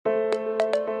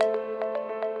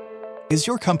Is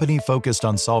your company focused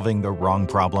on solving the wrong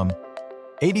problem?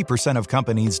 80% of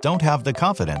companies don't have the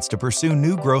confidence to pursue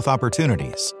new growth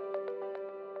opportunities.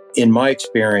 In my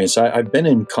experience, I've been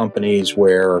in companies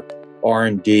where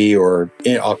R&D, or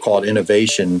I'll call it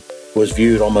innovation, was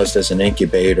viewed almost as an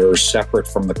incubator, separate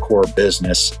from the core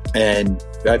business. And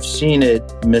I've seen it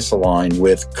misalign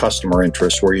with customer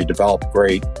interests, where you develop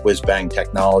great whiz-bang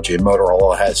technology, and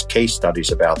Motorola has case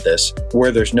studies about this,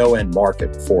 where there's no end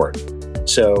market for it.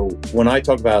 So when I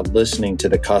talk about listening to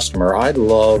the customer, I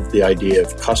love the idea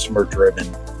of customer-driven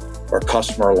or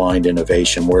customer-aligned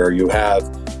innovation, where you have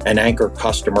an anchor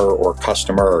customer or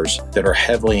customers that are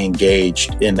heavily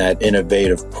engaged in that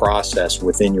innovative process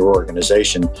within your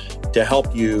organization to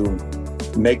help you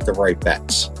make the right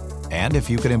bets. And if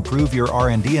you could improve your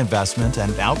R&D investment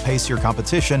and outpace your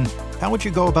competition, how would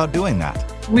you go about doing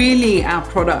that? Really, our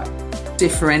product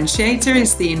differentiator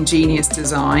is the ingenious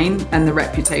design and the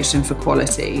reputation for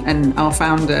quality. And our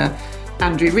founder,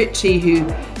 Andrew Ritchie, who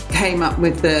came up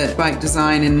with the bike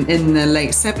design in the late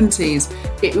 70s,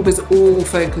 it was all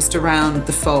focused around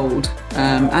the fold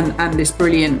and this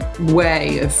brilliant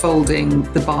way of folding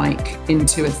the bike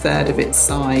into a third of its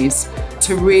size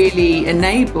to really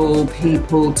enable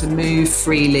people to move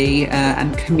freely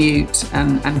and commute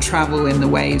and travel in the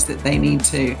ways that they need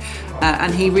to.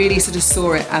 And he really sort of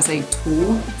saw it as a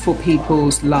tool for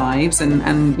people's lives.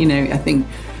 And you know, I think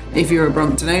if you're a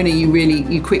Brompton owner,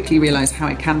 you quickly realize how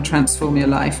it can transform your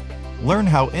life. Learn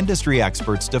how industry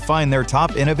experts define their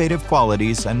top innovative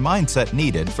qualities and mindset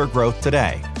needed for growth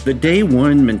today. The day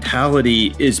one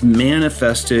mentality is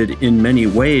manifested in many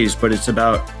ways, but it's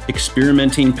about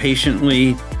experimenting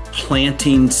patiently,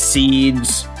 planting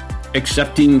seeds,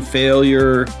 accepting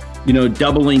failure,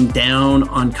 doubling down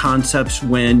on concepts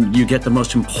when you get the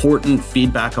most important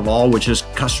feedback of all, which is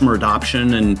customer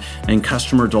adoption and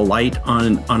customer delight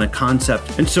on a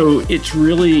concept. And so it's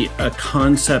really a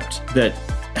concept that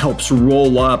helps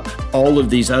roll up all of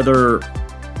these other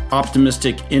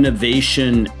optimistic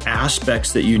innovation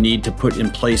aspects that you need to put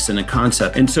in place in a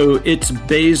concept. And so it's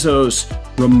Bezos'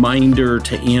 reminder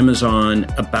to Amazon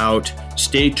about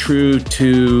stay true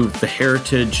to the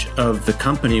heritage of the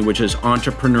company, which is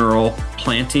entrepreneurial,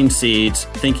 planting seeds,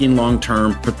 thinking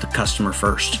long-term, put the customer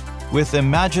first. With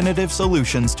imaginative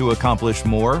solutions to accomplish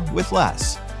more with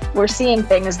less. We're seeing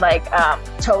things like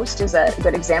Toast is a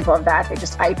good example of that. They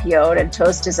just IPO'd, and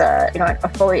Toast is a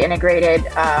fully integrated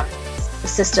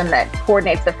system that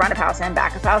coordinates the front of house and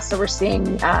back of house. So we're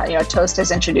seeing, Toast has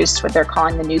introduced what they're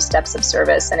calling the new steps of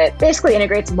service, and it basically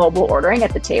integrates mobile ordering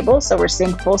at the table. So we're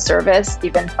seeing full service,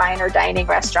 even finer dining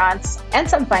restaurants and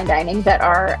some fine dining that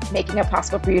are making it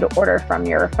possible for you to order from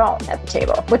your phone at the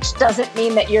table, which doesn't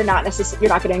mean that you're not going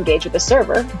to engage with the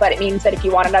server, but it means that if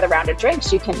you want another round of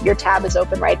drinks, your tab is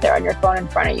open right there on your phone in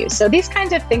front of you. So these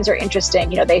kinds of things are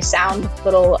interesting. They sound a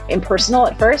little impersonal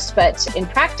at first, but in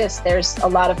practice, there's a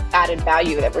lot of added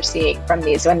value that we're seeing from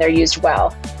these when they're used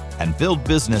well. And build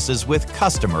businesses with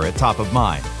customer at top of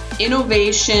mind.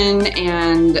 Innovation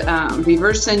and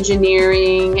reverse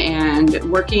engineering and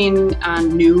working on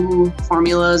new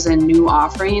formulas and new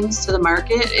offerings to the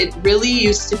market. It really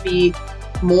used to be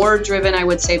more driven, I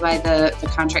would say, by the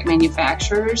contract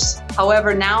manufacturers.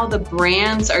 However, now the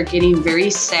brands are getting very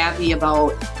savvy about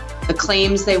the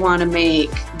claims they want to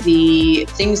make, the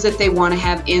things that they want to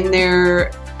have in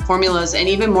their formulas, and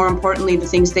even more importantly, the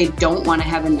things they don't want to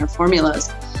have in their formulas.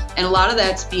 And a lot of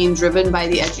that's being driven by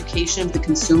the education of the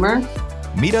consumer.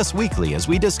 Meet us weekly as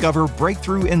we discover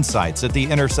breakthrough insights at the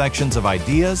intersections of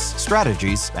ideas,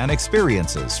 strategies, and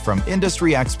experiences from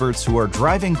industry experts who are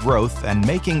driving growth and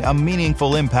making a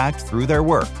meaningful impact through their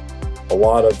work. A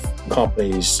lot of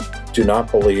companies do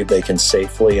not believe they can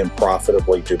safely and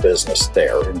profitably do business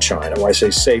there in China. When I say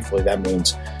safely, that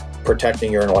means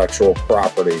protecting your intellectual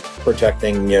property,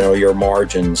 protecting, your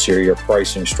margins, your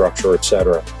pricing structure, et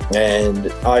cetera.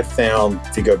 And I found,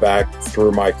 if you go back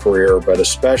through my career, but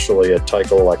especially at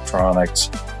Tyco Electronics,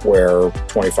 where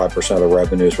 25% of the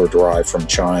revenues were derived from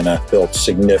China, built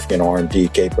significant R&D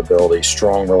capabilities,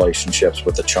 strong relationships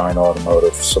with the China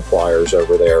automotive suppliers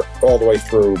over there, all the way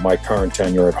through my current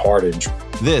tenure at Hardinge.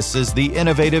 This is the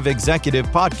Innovative Executive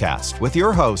Podcast with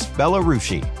your host, Bella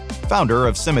Rushi, founder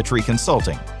of Symmetry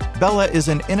Consulting. Bella is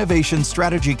an innovation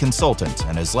strategy consultant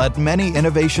and has led many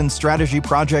innovation strategy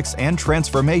projects and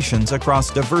transformations across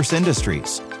diverse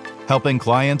industries, helping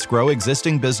clients grow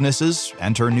existing businesses,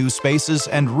 enter new spaces,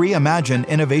 and reimagine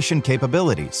innovation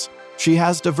capabilities. She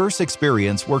has diverse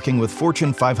experience working with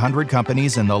Fortune 500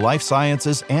 companies in the life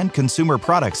sciences and consumer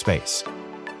product space.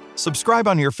 Subscribe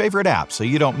on your favorite app so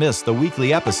you don't miss the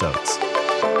weekly episodes.